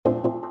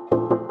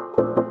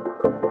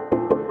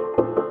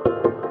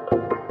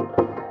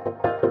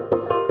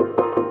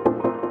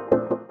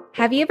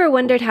Have you ever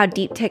wondered how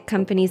deep tech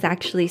companies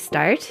actually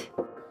start?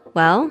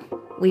 Well,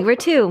 we were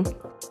too.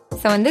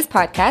 So in this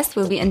podcast,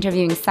 we'll be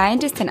interviewing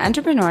scientists and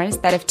entrepreneurs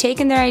that have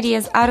taken their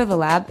ideas out of the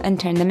lab and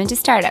turned them into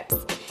startups.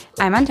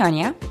 I'm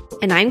Antonia.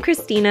 And I'm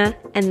Christina,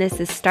 and this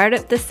is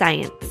Startup the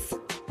Science.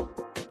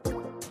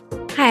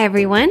 Hi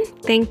everyone,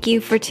 thank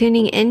you for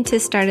tuning in to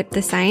Startup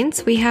the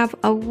Science. We have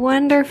a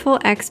wonderful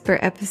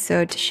expert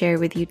episode to share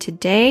with you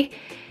today.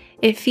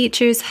 It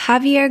features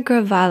Javier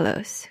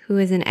Gravalos, who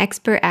is an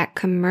expert at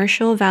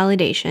commercial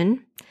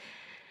validation.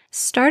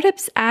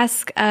 Startups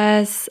ask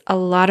us a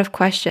lot of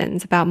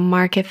questions about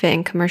market fit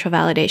and commercial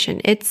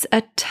validation. It's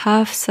a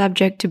tough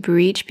subject to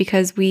breach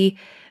because we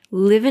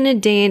live in a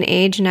day and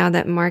age now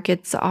that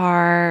markets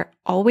are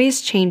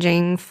always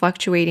changing,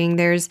 fluctuating.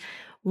 There's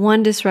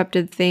one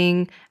disruptive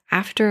thing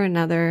after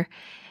another.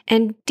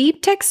 And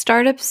deep tech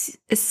startups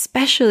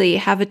especially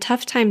have a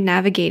tough time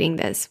navigating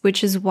this,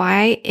 which is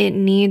why it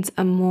needs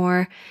a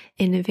more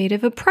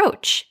innovative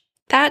approach.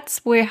 That's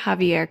where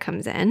Javier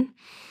comes in.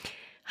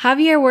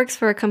 Javier works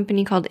for a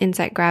company called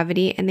Insight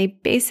Gravity, and they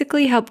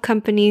basically help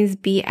companies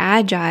be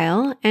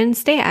agile and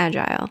stay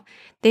agile.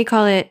 They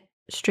call it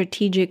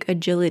strategic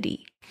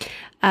agility.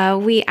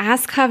 We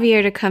asked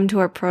Javier to come to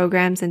our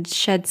programs and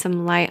shed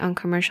some light on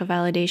commercial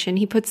validation.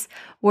 He puts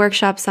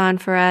workshops on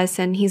for us,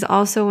 and he's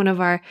also one of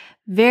our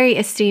very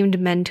esteemed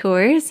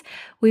mentors.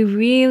 We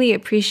really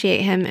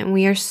appreciate him, and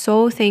we are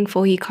so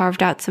thankful he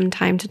carved out some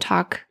time to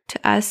talk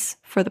to us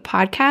for the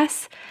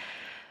podcast.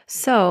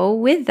 So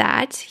with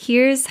that,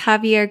 here's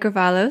Javier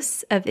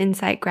Gravalos of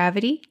Insight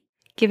Gravity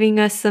giving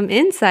us some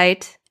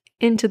insight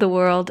into the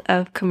world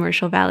of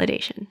commercial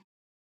validation.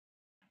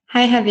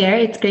 Hi, Javier.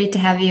 It's great to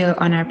have you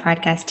on our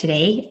podcast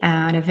today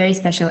on a very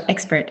special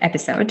expert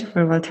episode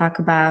where we'll talk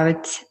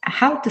about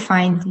how to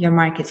find your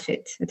market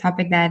fit, a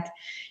topic that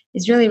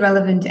is really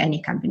relevant to any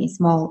company,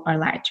 small or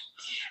large.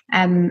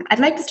 I'd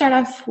like to start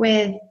off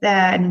with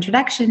an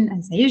introduction,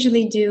 as I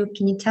usually do.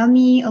 Can you tell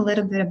me a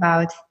little bit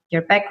about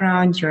your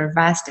background, your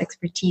vast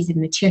expertise in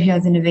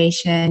materials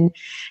innovation,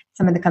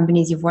 some of the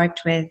companies you've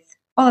worked with,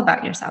 all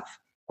about yourself?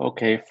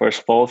 Okay, first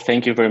of all,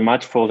 thank you very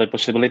much for the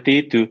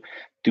possibility to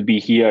be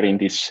here in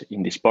this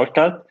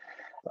podcast.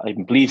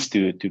 I'm pleased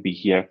to be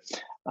here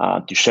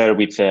to share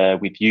with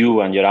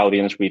you and your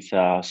audience with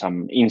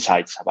some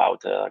insights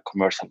about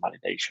commercial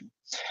validation.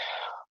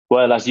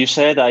 Well, as you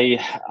said, I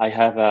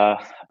have a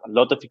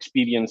lot of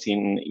experience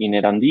in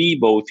R&D,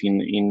 both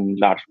in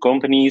large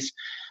companies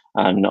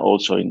and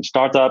also in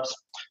startups.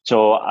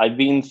 So I've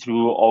been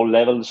through all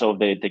levels of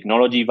the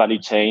technology value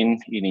chain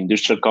in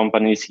industrial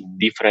companies in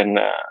different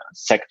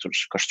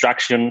sectors: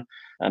 construction,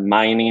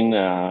 mining,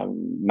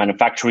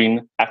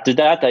 manufacturing. After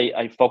that,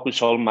 I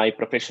focus all my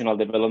professional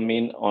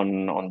development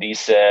on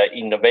this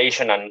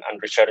innovation and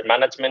research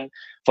management,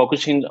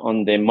 focusing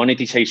on the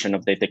monetization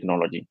of the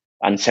technology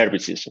and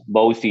services,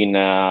 both in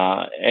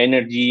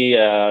energy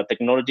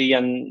technology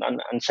and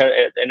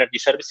energy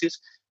services,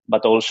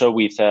 but also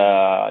with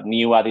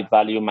new added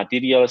value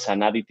materials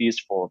and additives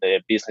for the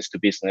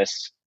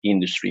business-to-business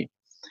industry.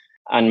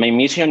 And my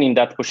mission in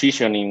that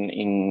position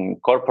in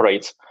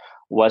corporates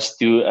was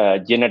to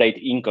generate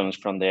incomes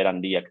from the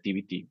R&D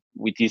activity,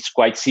 which is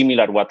quite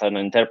similar to what an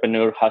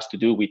entrepreneur has to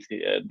do with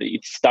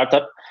its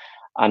startup.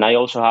 And I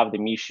also have the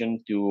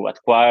mission to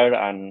acquire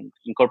and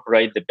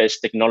incorporate the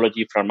best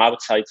technology from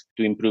outside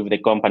to improve the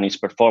company's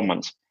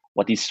performance,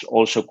 what is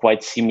also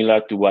quite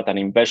similar to what an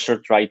investor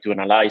tries to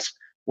analyze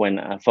when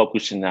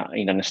focusing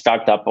in a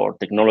startup or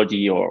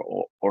technology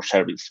or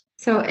service.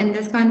 So in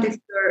this context,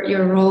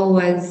 your role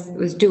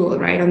was dual,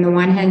 right? On the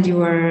one hand, you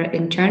were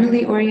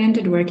internally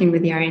oriented, working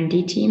with the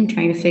R&D team,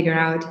 trying to figure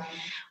out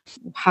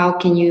how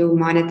can you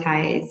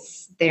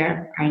monetize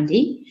their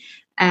R&D.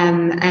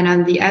 And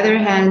on the other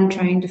hand,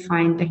 trying to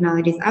find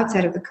technologies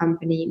outside of the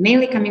company,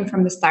 mainly coming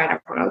from the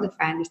startup world, if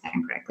I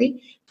understand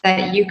correctly,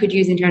 that you could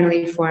use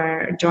internally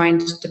for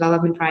joint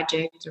development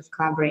projects or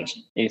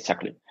collaboration.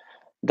 Exactly.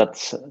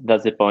 That's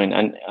the point.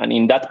 And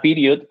in that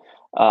period,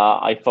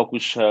 I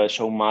focus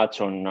so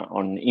much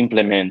on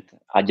implement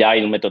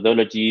agile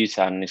methodologies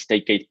and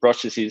stage gate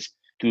processes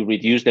to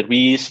reduce the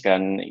risk.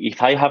 And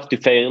if I have to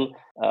fail,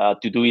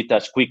 to do it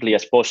as quickly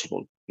as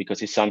possible,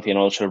 because it's something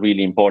also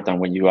really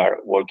important when you are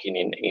working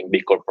in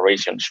big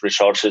corporations.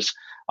 Resources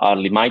are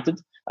limited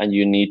and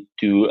you need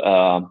to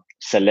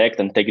select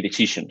and take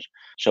decisions.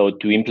 So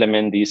to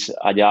implement these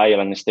agile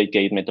and stage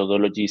gate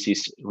methodologies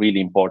is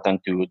really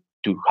important to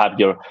have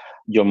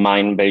your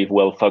mind very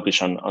well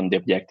focused on the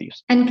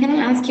objectives. And can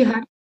I ask you, how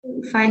do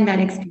you find that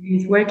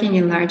experience working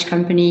in large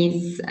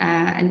companies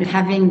and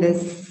having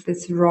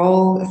this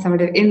role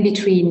sort of in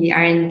between the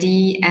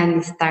R&D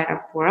and the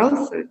startup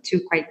world, so two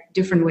quite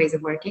different ways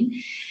of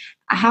working?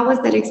 How was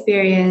that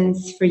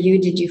experience for you?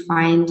 Did you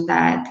find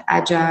that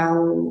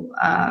agile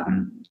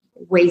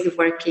ways of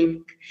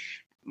working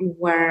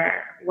were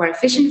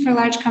efficient for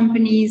large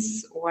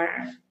companies, or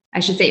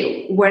I should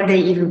say, were they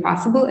even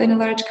possible in a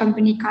large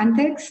company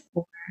context?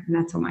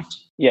 not so much?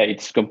 Yeah,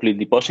 it's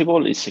completely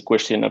possible. It's a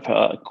question of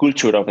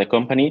culture of the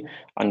company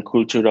and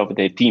culture of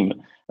the team.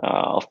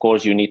 Of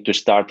course, you need to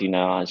start in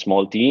a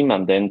small team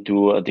and then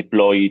to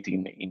deploy it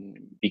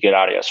in bigger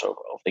areas of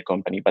the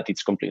company, but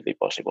it's completely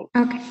possible.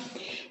 Okay.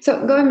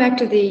 So going back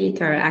to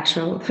our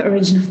actual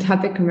original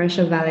topic,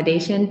 commercial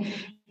validation,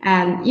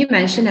 you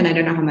mentioned, and I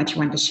don't know how much you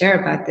want to share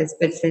about this,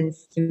 but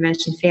since you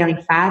mentioned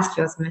failing fast,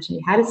 you also mentioned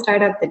you had a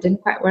startup that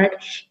didn't quite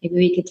work. Maybe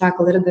we could talk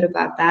a little bit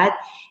about that.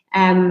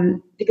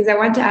 Because I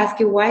want to ask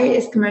you, why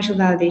is commercial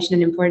validation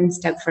an important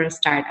step for a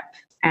startup?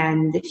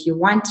 And if you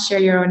want to share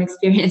your own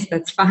experience,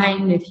 that's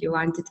fine. If you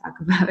want to talk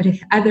about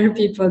other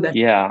people, that's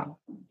Yeah.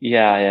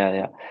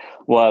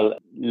 Well,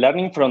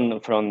 learning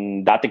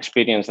from that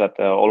experience that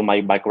all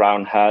my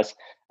background has,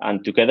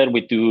 and together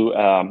with two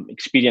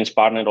experienced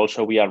partners,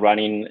 also we are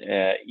running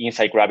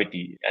Inside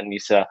Gravity, and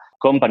it's a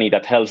company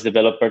that helps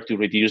developers to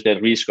reduce the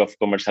risk of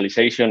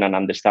commercialization and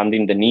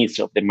understanding the needs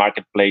of the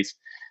marketplace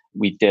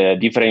with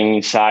different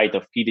insight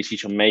of key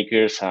decision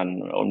makers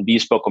and on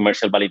bespoke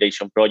commercial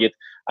validation project.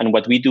 And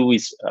what we do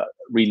is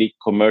really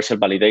commercial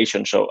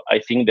validation. So I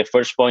think the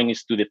first point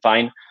is to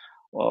define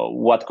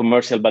what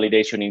commercial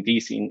validation it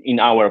is in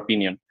our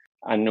opinion.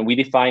 And we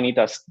define it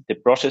as the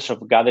process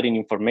of gathering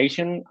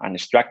information and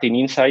extracting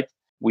insight,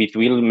 which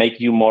will make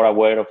you more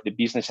aware of the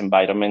business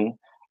environment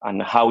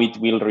and how it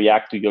will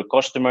react to your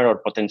customer or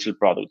potential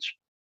products.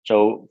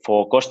 So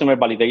for customer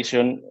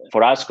validation,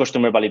 for us,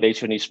 customer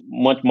validation is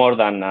much more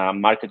than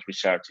market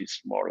research.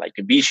 It's more like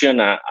a vision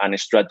and a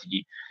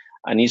strategy.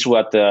 And it's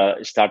what a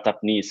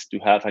startup needs, to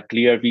have a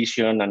clear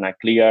vision and a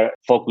clear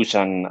focus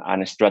and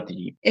a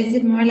strategy. Is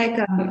it more like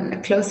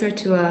closer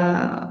to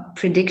a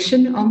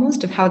prediction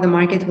almost of how the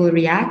market will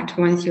react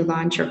once you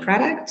launch your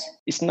product?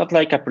 It's not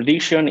like a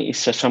prediction, it's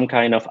some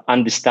kind of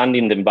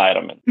understanding the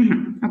environment.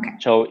 Mm-hmm. Okay.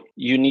 So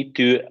you need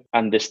to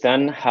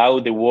understand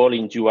how the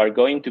world you are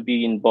going to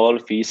be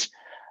involved is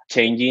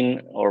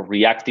changing or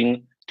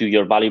reacting to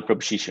your value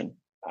proposition.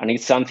 And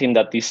it's something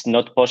that is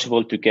not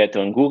possible to get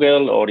on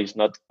Google, or is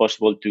not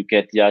possible to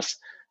get just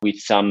with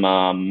some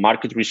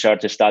market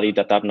research study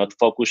that are not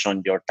focused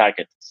on your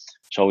target.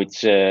 So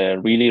it's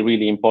really,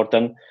 really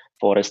important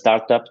for a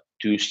startup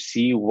to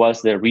see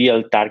what's the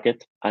real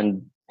target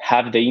and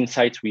have the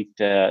insights with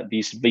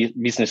this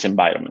business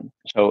environment.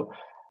 So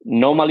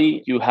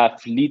normally you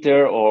have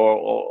little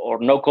or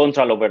no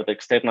control over the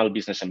external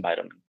business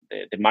environment.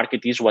 The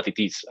market is what it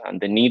is,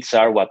 and the needs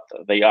are what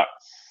they are.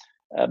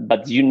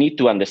 But you need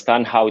to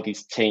understand how it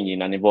is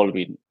changing and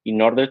evolving in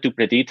order to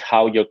predict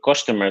how your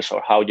customers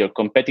or how your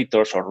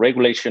competitors or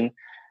regulation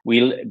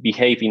will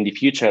behave in the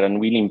future and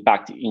will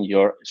impact in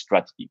your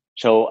strategy.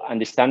 So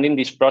understanding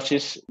this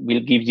process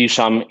will give you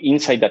some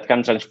insight that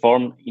can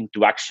transform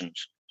into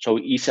actions. So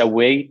it's a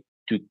way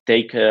to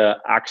take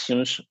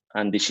actions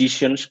and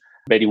decisions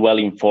very well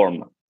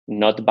informed,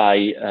 not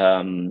by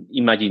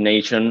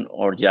imagination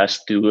or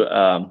just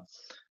to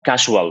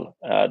casual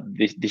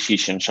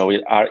decisions. So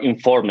it are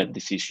informed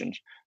decisions.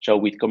 So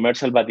with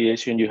commercial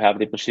validation, you have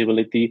the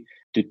possibility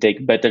to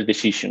take better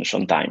decisions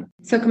on time.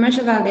 So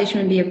commercial validation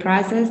would be a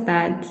process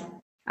that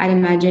I'd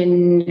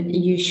imagine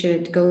you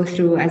should go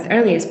through as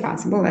early as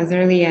possible, as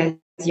early as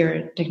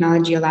your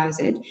technology allows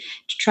it,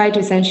 to try to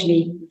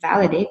essentially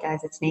validate,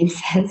 as its name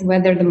says,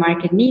 whether the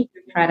market needs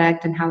the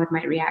product and how it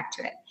might react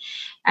to it.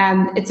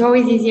 It's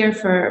always easier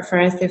for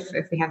us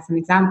if we have some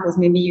examples.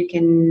 Maybe you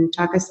can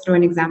talk us through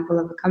an example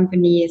of a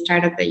company, a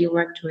startup that you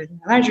worked with,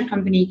 a larger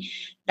company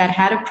that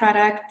had a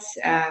product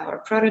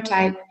or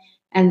prototype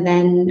and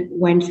then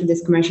went through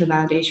this commercial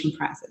validation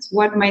process.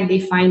 What might they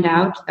find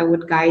out that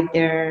would guide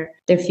their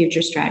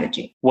future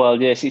strategy?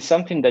 Well, yes, it's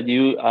something that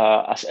you,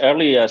 as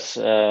early as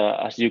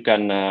you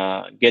can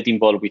get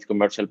involved with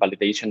commercial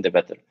validation, the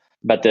better.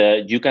 But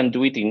you can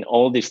do it in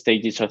all the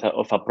stages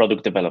of a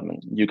product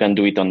development. You can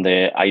do it on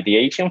the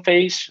ideation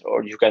phase,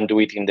 or you can do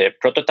it in the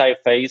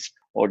prototype phase,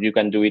 or you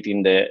can do it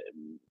in the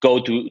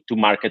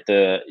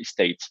go-to-market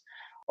stage.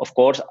 Of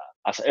course,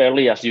 as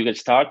early as you get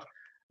started,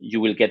 you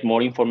will get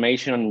more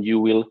information and you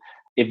will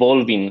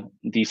evolving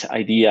this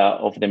idea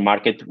of the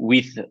market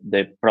with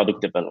the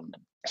product development.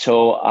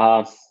 So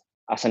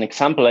as an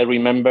example, I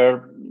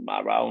remember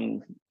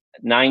around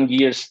 10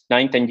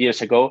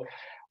 years ago,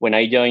 when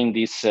I joined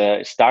this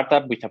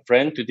startup with a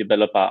friend to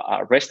develop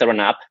a restaurant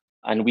app,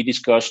 and we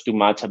discussed too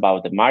much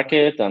about the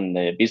market and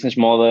the business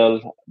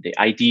model, the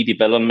IT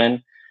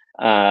development,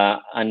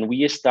 and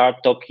we start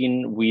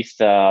talking with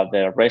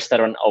the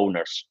restaurant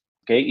owners.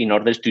 Okay, in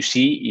order to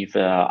see if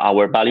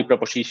our value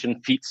proposition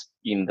fits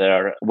in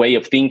their way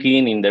of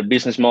thinking, in their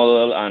business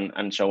model,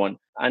 and so on.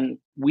 And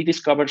we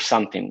discovered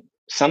something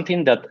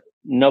that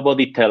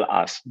nobody tell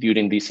us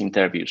during these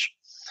interviews.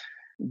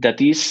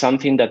 That is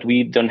something that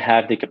we don't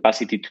have the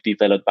capacity to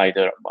develop by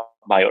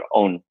our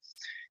own.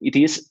 It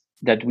is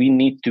that we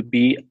need to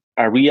be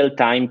a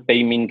real-time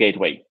payment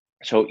gateway.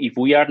 So if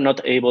we are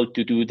not able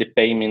to do the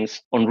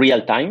payments on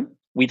real time,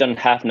 we don't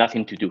have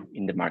nothing to do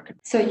in the market.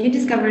 So you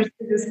discovered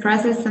through this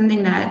process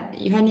something that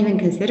you hadn't even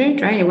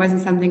considered, right? It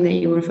wasn't something that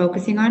you were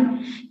focusing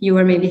on. You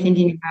were maybe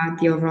thinking about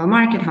the overall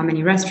market, how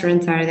many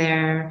restaurants are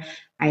there?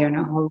 I don't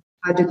know,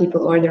 how do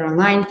people order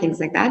online,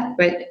 things like that.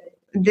 But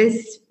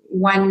this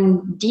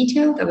one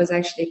detail that was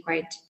actually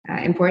quite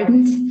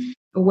important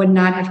would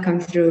not have come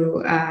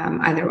through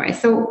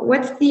otherwise. So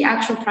what's the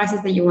actual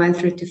process that you went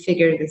through to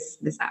figure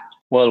this out?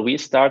 Well, we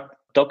start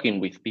talking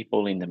with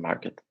people in the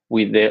market,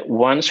 with the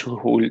ones who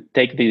will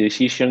take the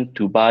decision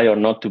to buy or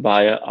not to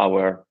buy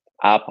our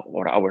app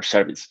or our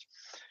service.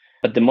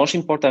 But the most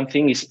important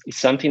thing is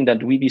something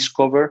that we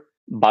discover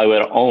by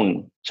our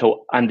own.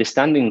 So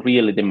understanding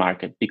really the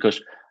market,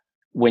 because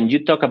when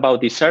you talk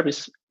about this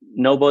service,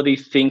 nobody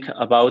think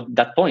about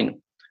that point.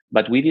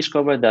 But we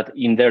discover that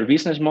in their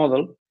business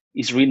model,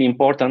 it's really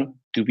important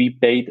to be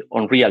paid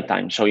on real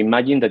time. So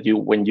imagine that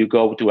when you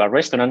go to a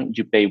restaurant,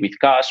 you pay with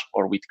cash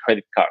or with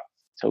credit card.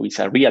 So it's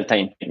a real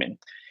time payment.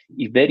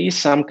 If there is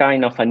some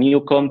kind of a new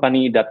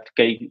company that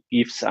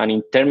gives an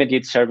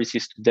intermediate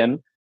services to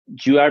them,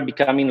 you are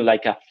becoming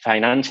like a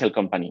financial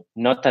company,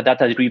 not a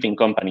data-driven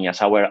company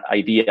as our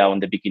idea on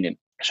the beginning.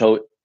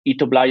 So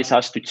it obliges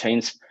us to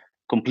change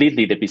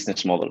completely the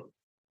business model.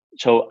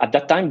 So at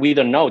that time, we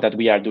don't know that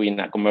we are doing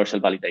a commercial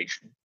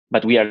validation,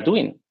 but we are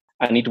doing.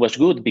 And it was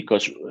good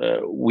because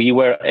we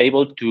were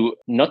able to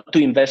not to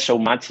invest so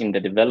much in the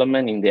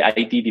development, in the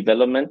IT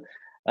development,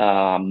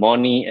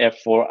 money,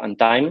 effort, and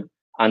time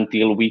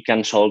until we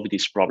can solve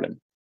this problem.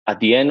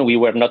 At the end, we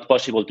were not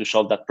possible to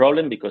solve that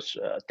problem because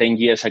 10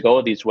 years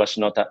ago, this was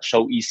not a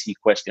so easy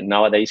question.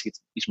 Nowadays,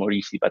 it's more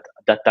easy, but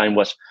at that time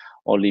was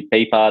only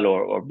PayPal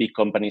or big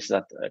companies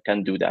that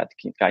can do that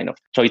kind of.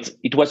 So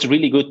it was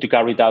really good to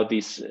carry out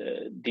this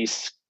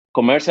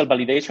commercial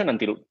validation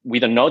until we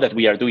don't know that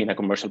we are doing a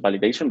commercial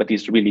validation, but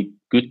it's really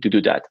good to do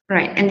that.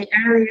 Right. And the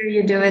earlier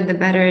you do it, the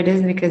better it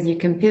is because you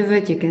can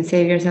pivot, you can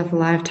save yourself a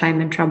lot of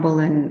time and trouble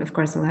and, of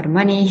course, a lot of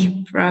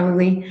money,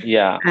 probably,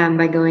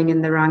 by going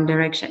in the wrong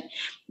direction.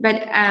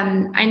 But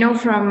I know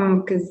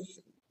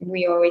because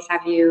we always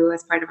have you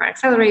as part of our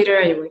accelerator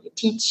where you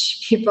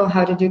teach people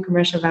how to do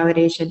commercial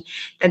validation,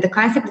 that the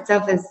concept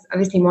itself is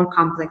obviously more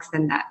complex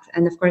than that.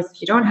 And of course, if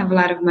you don't have a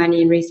lot of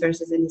money and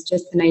resources and it's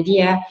just an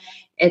idea,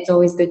 it's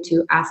always good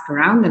to ask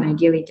around and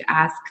ideally to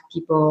ask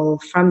people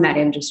from that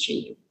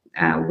industry.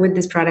 Would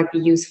this product be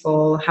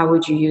useful? How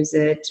would you use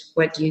it?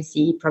 What do you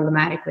see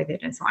problematic with it?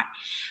 And so on.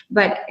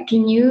 But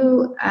can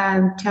you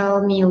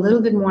tell me a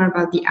little bit more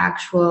about the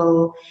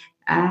actual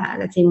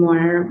let's say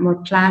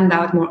more planned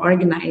out, more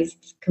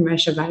organized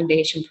commercial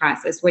validation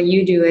process, what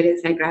you do at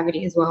Inside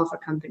Gravity as well for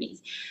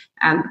companies?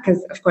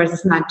 Because of course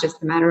it's not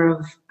just a matter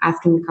of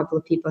asking a couple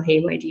of people,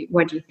 hey,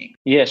 what do you think?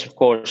 Yes, of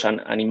course.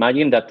 And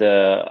imagine that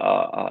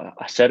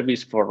a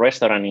service for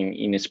restaurant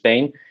in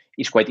Spain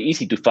is quite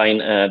easy to find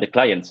the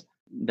clients.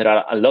 There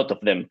are a lot of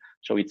them.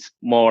 So it's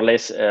more or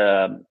less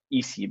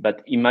easy.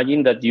 But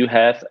imagine that you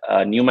have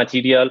a new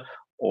material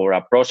or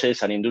a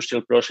process, an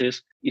industrial process.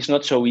 It's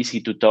not so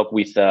easy to talk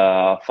with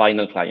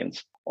final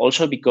clients.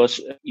 Also because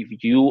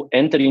if you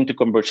enter into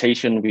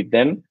conversation with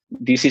them,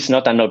 this is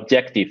not an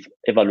objective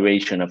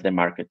evaluation of the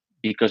market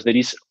because there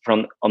is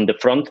on the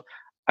front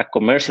a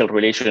commercial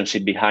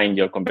relationship behind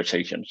your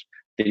conversations.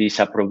 There is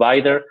a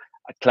provider,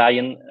 a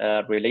client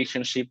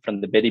relationship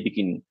from the very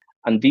beginning.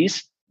 And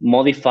these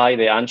modify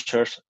the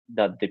answers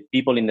that the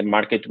people in the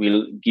market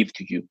will give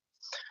to you.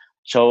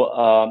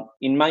 So,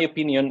 in my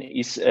opinion,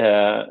 it's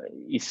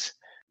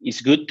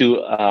good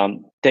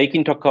to take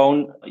into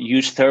account,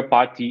 use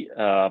third-party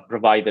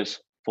providers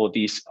for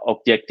this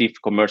objective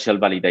commercial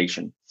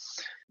validation,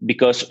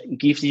 because it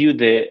gives you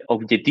the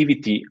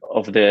objectivity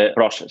of the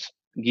process,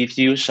 gives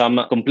you some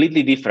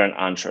completely different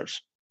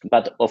answers.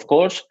 But of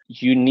course,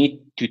 you need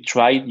to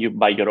try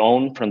by your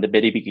own from the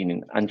very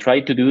beginning and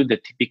try to do the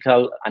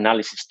typical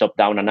analysis,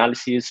 top-down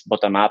analysis,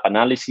 bottom-up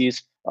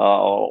analysis,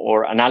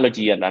 or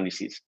analogy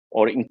analysis,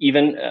 or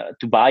even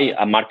to buy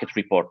a market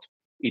report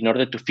in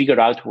order to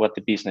figure out what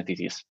the business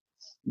is.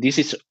 This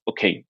is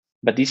okay,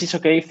 but this is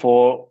okay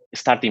for a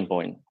starting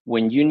point.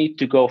 When you need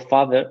to go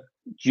further,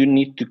 you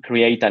need to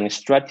create a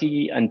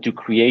strategy and to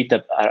create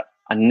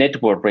a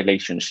network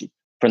relationship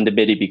from the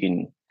very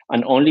beginning.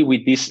 And only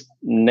with this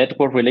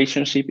network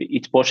relationship,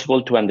 it's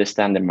possible to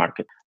understand the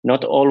market.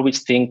 Not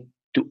always think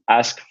to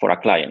ask for a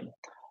client.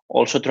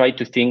 Also try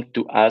to think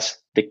to ask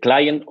the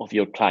client of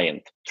your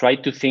client. Try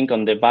to think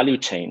on the value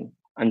chain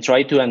and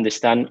try to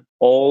understand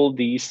all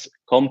these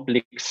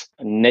complex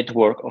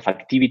network of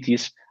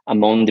activities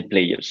among the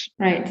players.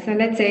 Right. So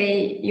let's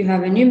say you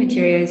have a new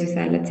material, as you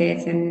said, let's say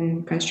it's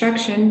in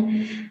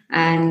construction,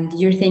 and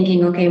you're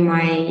thinking, okay,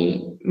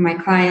 my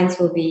clients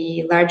will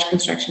be large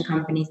construction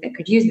companies that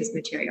could use this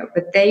material,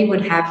 but they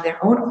would have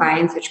their own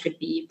clients, which could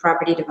be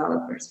property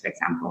developers, for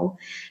example,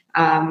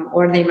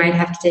 or they might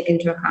have to take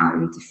into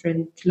account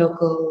different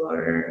local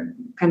or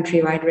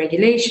countrywide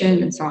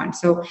regulation and so on.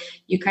 So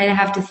you kind of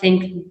have to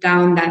think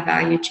down that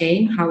value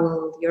chain. How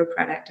will your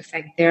product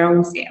affect their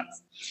own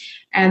sales?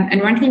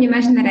 And one thing you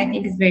mentioned that I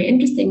think is very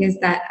interesting is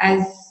that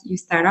as you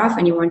start off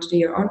and you want to do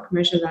your own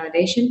commercial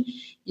validation,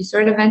 you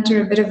sort of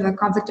enter a bit of a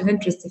conflict of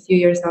interest if you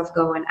yourself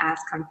go and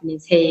ask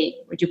companies, hey,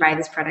 would you buy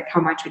this product? How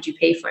much would you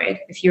pay for it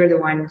if you're the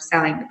one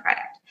selling the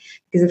product?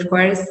 Because of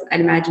course, I'd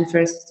imagine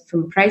first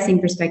from a pricing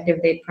perspective,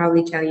 they'd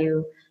probably tell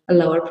you a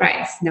lower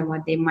price than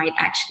what they might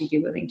actually be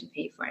willing to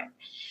pay for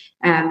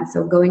it.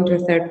 So going to a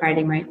third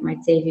party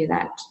might save you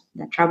that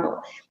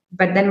trouble.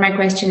 But then my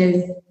question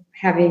is,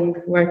 having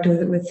worked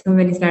with so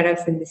many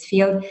startups in this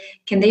field,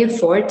 can they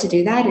afford to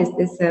do that? Is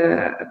this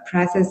a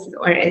process,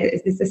 or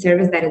is this a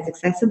service that is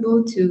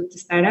accessible to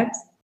startups?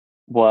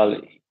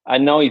 Well, I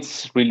know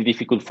it's really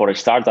difficult for a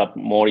startup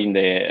more in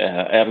the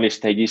early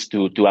stages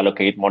to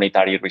allocate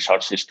monetary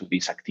resources to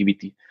this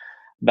activity.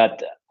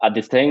 But at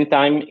the same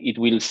time, it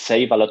will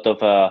save a lot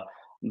of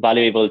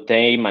valuable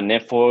time and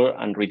effort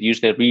and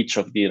reduce the reach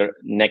of their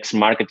next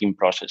marketing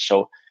process.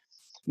 So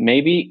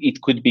maybe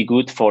it could be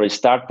good for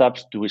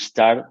startups to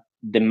start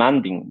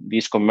demanding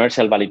these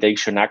commercial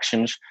validation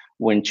actions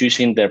when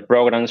choosing their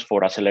programs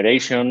for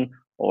acceleration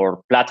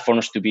or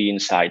platforms to be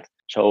inside.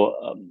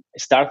 So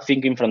start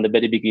thinking from the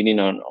very beginning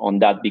on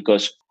that,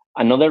 because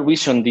another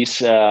reason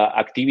this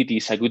activity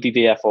is a good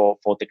idea for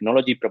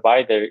technology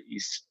provider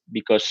is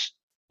because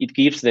it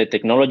gives the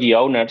technology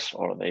owners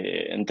or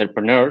the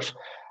entrepreneurs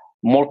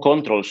more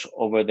controls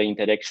over the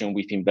interaction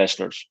with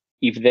investors.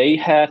 If they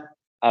have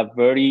a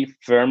very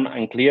firm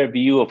and clear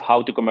view of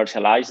how to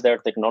commercialize their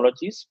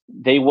technologies,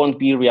 they won't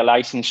be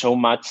realizing so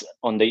much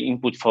on the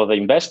input for the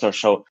investors.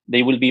 So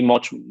they will be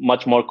much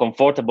more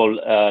comfortable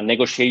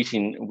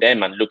negotiating with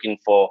them and looking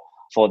for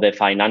the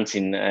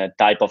financing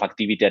type of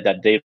activity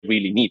that they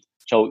really need.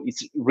 So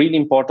it's really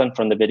important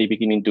from the very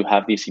beginning to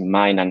have this in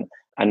mind.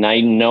 And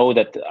I know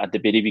that at the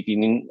very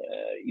beginning,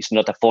 it's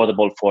not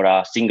affordable for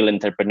a single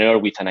entrepreneur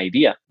with an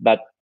idea, but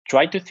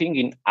try to think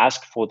and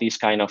ask for these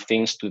kind of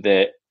things to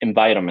the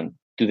environment,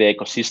 to the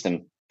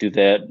ecosystem, to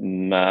the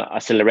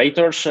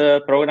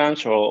accelerators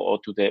programs, or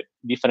to the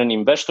different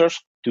investors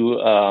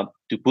to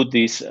put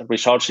these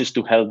resources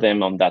to help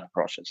them on that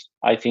process.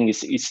 I think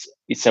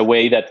it's a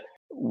way that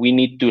we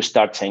need to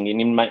start saying.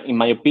 And in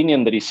my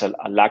opinion, there is a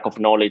lack of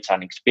knowledge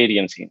and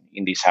experience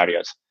in these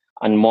areas.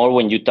 And more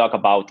when you talk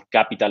about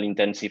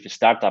capital-intensive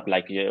startup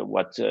like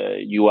what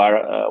you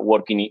are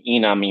working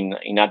in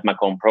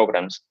ADMACOM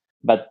programs.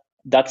 But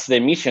that's the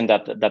mission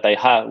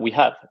that we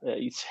have.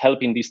 It's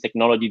helping these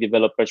technology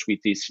developers with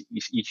these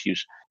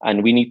issues.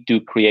 And we need to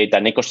create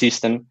an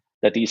ecosystem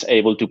that is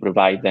able to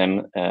provide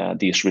them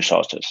these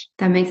resources.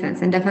 That makes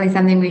sense. And definitely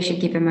something we should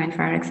keep in mind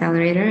for our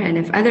accelerator. And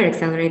if other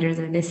accelerators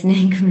are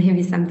listening,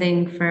 maybe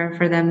something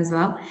for them as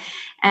well.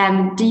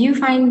 Do you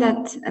find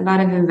that a lot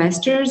of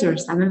investors or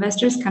some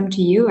investors come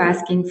to you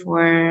asking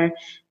for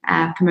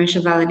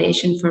commercial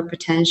validation for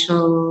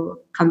potential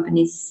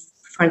companies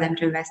for them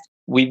to invest?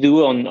 We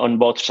do on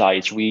both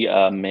sides. We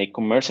make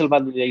commercial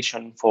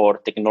validation for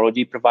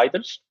technology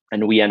providers,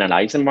 and we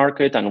analyze the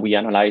market and we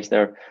analyze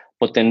their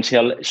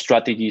potential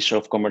strategies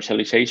of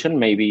commercialization.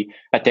 Maybe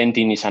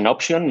patenting is an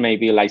option,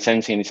 maybe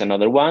licensing is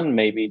another one,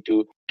 maybe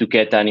to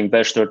get an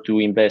investor to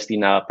invest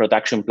in a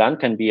production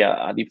plant can be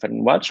a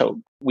different one. So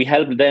we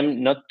help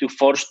them not to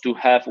force to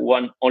have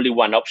only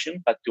one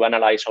option, but to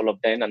analyze all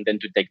of them and then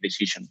to take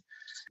decision.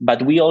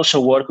 But we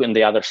also work on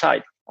the other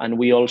side, and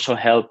we also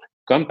help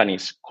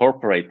companies,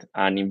 corporate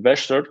and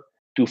investor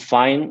to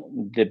find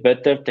the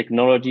better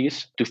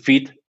technologies to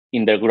fit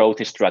in their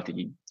growth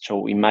strategy.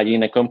 So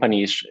imagine a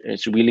company is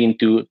willing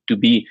to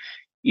be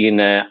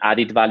in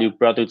added value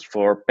products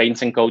for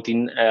paints and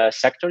coating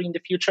sector in the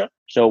future.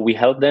 So we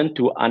help them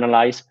to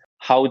analyze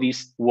how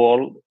this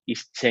world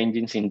is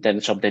changing in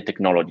terms of the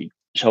technology.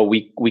 So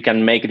we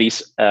can make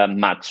this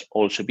match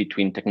also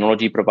between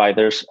technology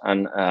providers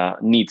and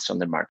needs on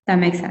the market. That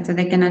makes sense. So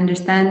they can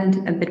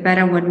understand a bit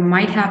better what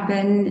might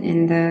happen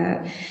in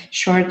the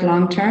short,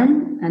 long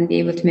term and be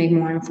able to make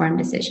more informed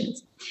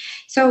decisions.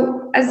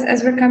 So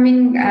as we're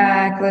coming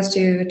close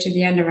to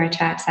the end of our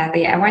chat,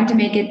 sadly, I want to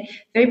make it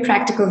very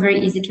practical,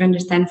 very easy to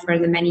understand for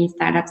the many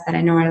startups that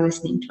I know are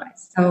listening to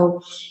us.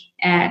 So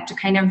to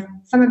kind of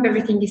sum up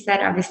everything you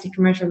said, obviously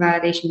commercial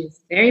validation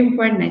is very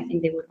important. I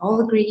think they would all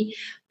agree.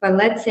 But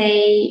let's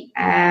say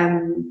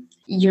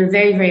you're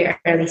very, very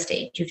early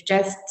stage. You've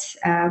just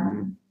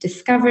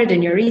discovered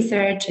in your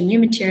research a new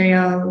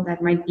material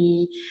that might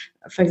be,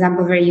 for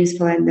example, very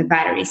useful in the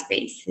battery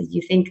space.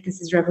 You think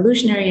this is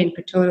revolutionary and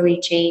could totally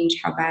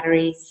change how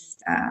batteries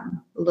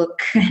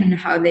look and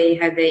how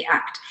they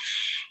act.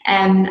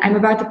 And I'm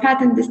about to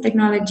patent this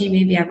technology.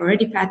 Maybe I've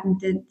already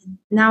patented.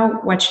 Now,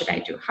 what should I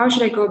do? How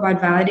should I go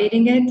about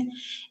validating it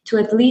to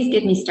at least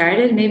get me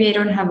started? Maybe I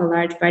don't have a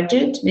large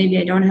budget. Maybe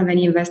I don't have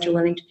any investor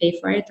willing to pay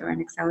for it, or an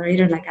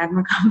accelerator like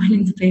ADMACOM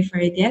willing to pay for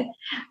it yet.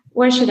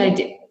 What should I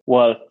do?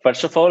 Well,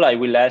 first of all, I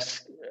will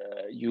ask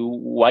you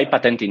why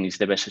patenting is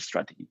the best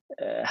strategy.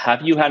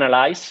 Have you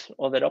analyzed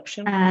other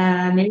options?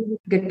 Maybe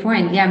good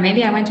point. Yeah,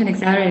 maybe I went to an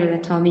accelerator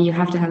that told me you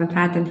have to have a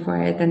patent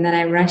for it, and then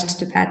I rushed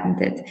to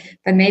patent it.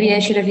 But maybe I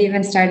should have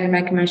even started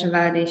my commercial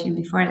validation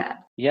before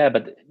that. Yeah,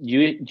 but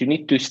you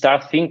need to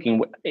start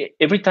thinking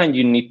every time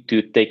you need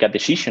to take a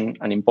decision,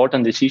 an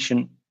important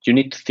decision, you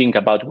need to think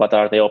about what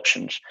are the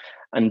options.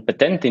 And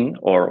patenting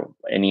or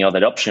any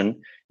other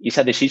option is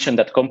a decision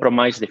that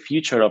compromises the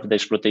future of the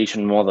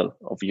exploitation model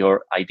of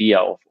your idea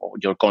of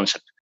your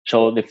concept.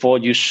 So therefore,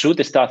 you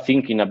should start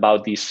thinking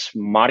about this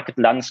market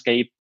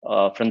landscape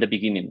from the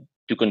beginning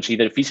to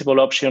consider feasible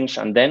options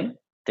and then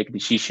take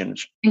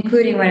decisions.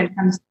 Including when it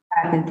comes to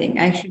patenting.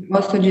 I should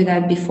also do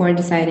that before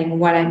deciding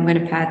what I'm going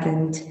to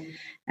patent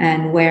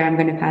and where I'm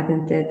going to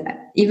patent it.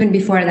 Even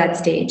before that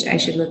stage, I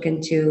should look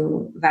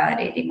into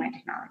validating my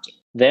technology.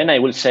 Then I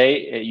will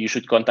say you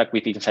should contact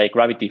with Inside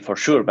Gravity for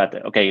sure,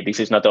 but okay, this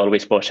is not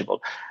always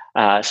possible.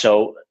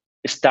 So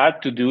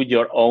start to do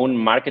your own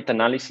market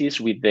analysis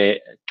with the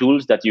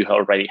tools that you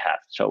already have.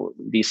 So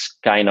this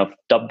kind of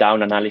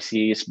top-down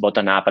analysis,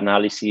 bottom-up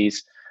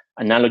analysis,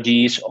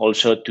 analogies,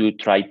 also to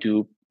try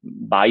to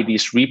buy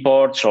these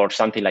reports or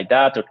something like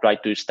that, or try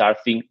to start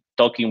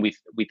talking with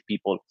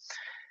people.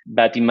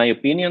 But in my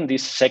opinion,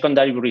 these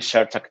secondary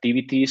research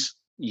activities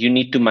you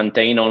need to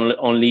maintain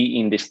only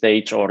in the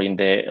stage or in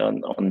the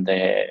on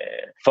the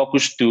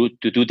focus to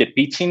do the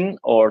pitching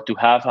or to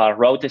have a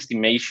rough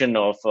estimation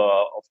of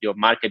your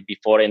market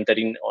before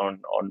entering on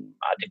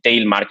a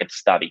detailed market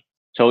study.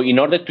 So in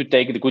order to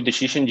take the good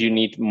decisions, you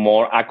need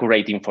more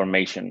accurate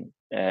information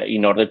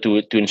in order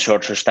to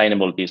ensure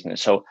sustainable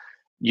business. So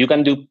you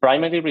can do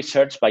primary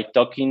research by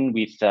talking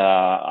with,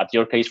 at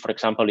your case, for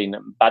example, in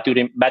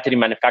battery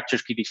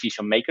manufacturers, key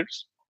decision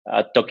makers,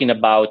 talking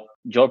about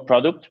your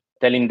product,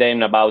 telling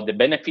them about the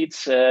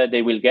benefits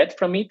they will get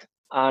from it,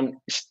 and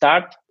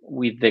start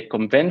with the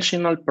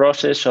conventional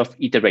process of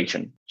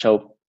iteration.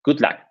 So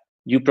good luck.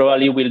 You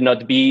probably will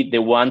not be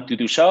the one to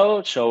do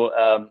so. So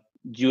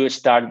you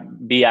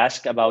be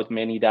asked about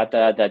many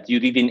data that you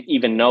didn't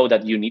even know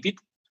that you needed.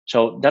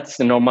 So that's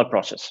the normal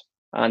process.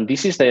 And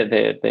this is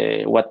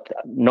the what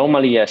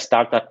normally a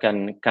startup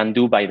can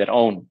do by their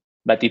own.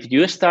 But if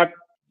you start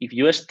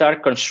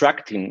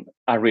constructing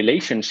a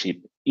relationship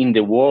in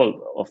the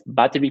world of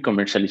battery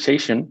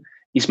commercialization,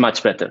 is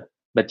much better.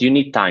 But you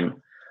need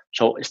time.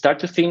 So start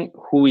to think,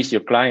 who is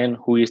your client?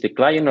 Who is the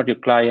client of your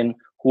client?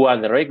 Who are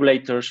the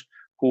regulators?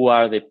 Who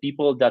are the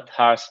people that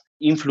has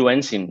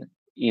influencing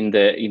in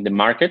the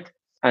market?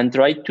 And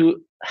try to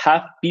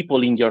have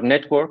people in your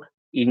network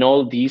in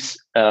all these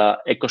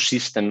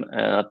ecosystem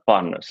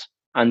partners,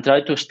 and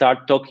try to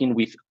start talking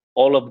with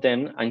all of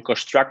them and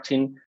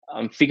constructing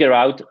and figure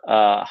out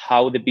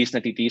how the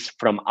business it is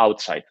from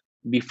outside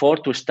before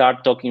to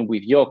start talking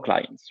with your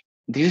clients.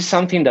 This is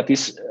something that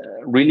is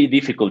really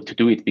difficult to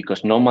do it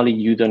because normally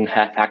you don't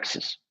have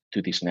access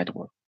to this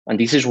network. And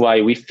this is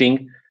why we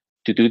think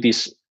to do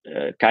this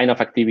kind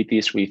of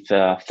activities with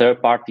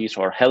third parties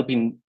or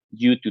helping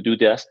you to do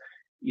this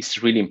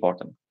is really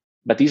important.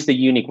 But it's the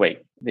unique way.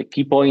 The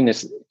key point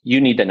is you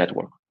need the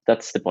network.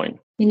 That's the point.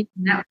 You need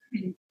the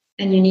network.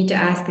 And you need to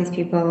ask these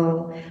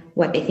people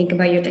what they think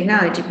about your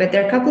technology. But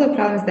there are a couple of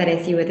problems that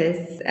I see with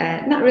this.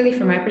 Not really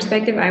from my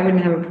perspective. I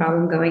wouldn't have a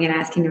problem going and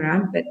asking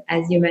around. But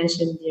as you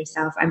mentioned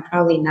yourself, I'm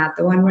probably not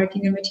the one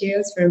working on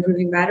materials for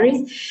improving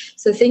batteries.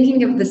 So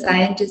thinking of the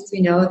scientists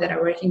we know that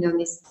are working on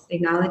these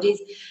technologies,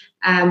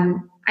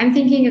 I'm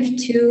thinking of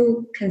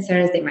two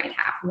concerns they might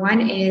have.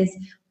 One is,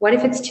 what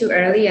if it's too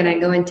early and I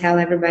go and tell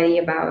everybody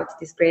about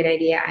this great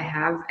idea I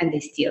have and they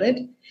steal it?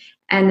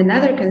 And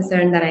another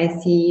concern that I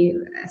see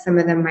some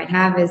of them might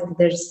have is that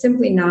they're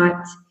simply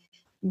not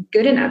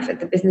good enough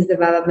at the business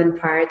development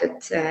part,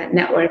 at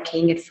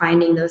networking, at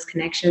finding those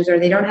connections, or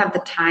they don't have the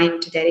time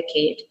to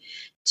dedicate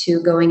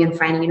to going and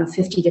finding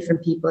 50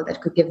 different people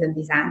that could give them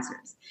these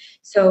answers.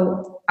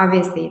 So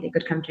obviously they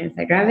could come to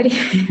Inside Gravity,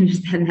 I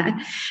understand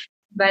that.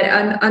 But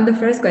on the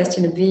first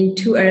question of being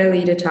too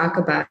early to talk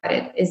about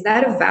it, is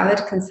that a valid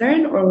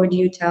concern, or would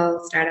you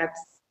tell startups,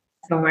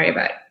 don't worry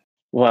about it?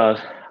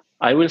 Well,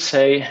 I will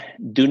say,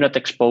 do not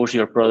expose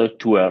your product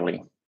too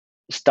early.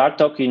 Start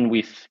talking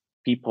with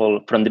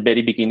people from the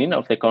very beginning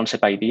of the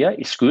concept idea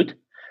is good,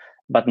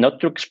 but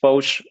not to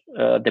expose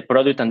the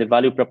product and the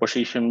value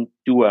proposition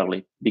too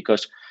early,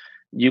 because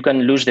you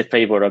can lose the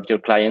favor of your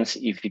clients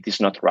if it is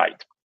not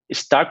right.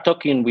 Start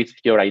talking with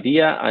your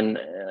idea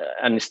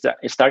and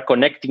start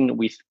connecting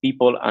with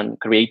people and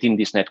creating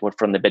this network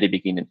from the very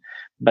beginning.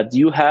 But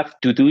you have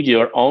to do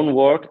your own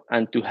work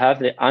and to have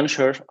the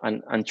answers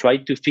and try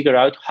to figure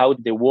out how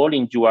the world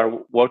in you are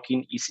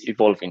working is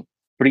evolving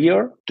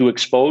prior to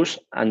expose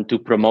and to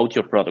promote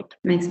your product.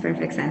 Makes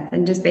perfect sense.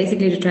 And just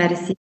basically to try to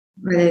see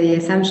whether the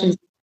assumptions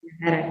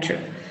that are true.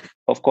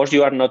 Of course,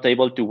 you are not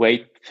able to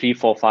wait 3,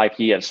 4, 5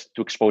 years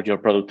to expose your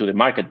product to the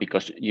market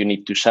because you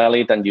need to sell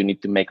it and you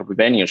need to make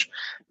revenues.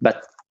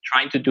 But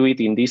trying to do it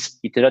in this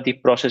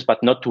iterative process,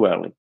 but not too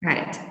early.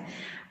 Right.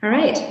 All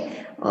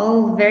right.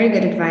 All very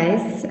good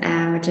advice,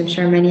 which I'm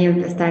sure many of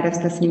the startups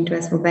listening to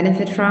us will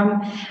benefit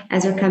from.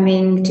 As we're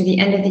coming to the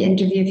end of the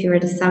interview, if you were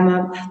to sum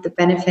up the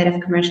benefit of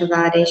commercial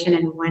validation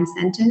in one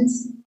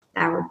sentence,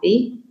 that would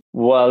be?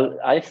 Well,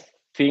 I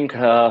think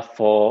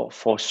for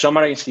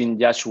summarizing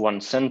just one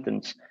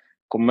sentence,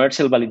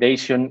 commercial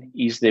validation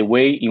is the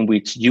way in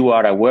which you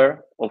are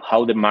aware of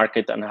how the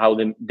market and how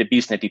the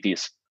business it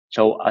is.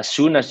 So as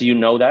soon as you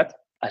know that,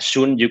 as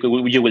soon you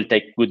will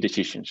take good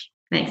decisions.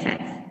 Makes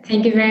sense.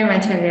 Thank you very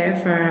much,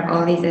 Javier, for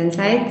all these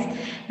insights.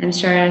 I'm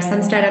sure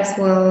some startups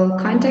will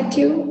contact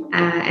you.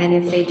 And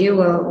if they do,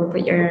 we'll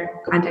put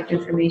your contact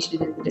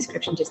information in the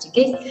description just in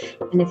case.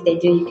 And if they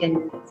do, you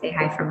can say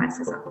hi from us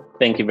as well.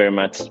 Thank you very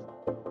much.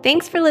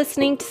 Thanks for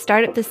listening to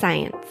Startup the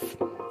Science.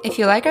 If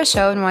you like our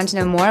show and want to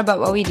know more about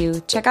what we do,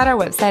 check out our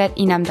website at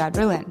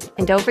inam.berlin.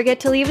 And don't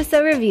forget to leave us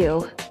a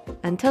review.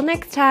 Until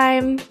next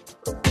time.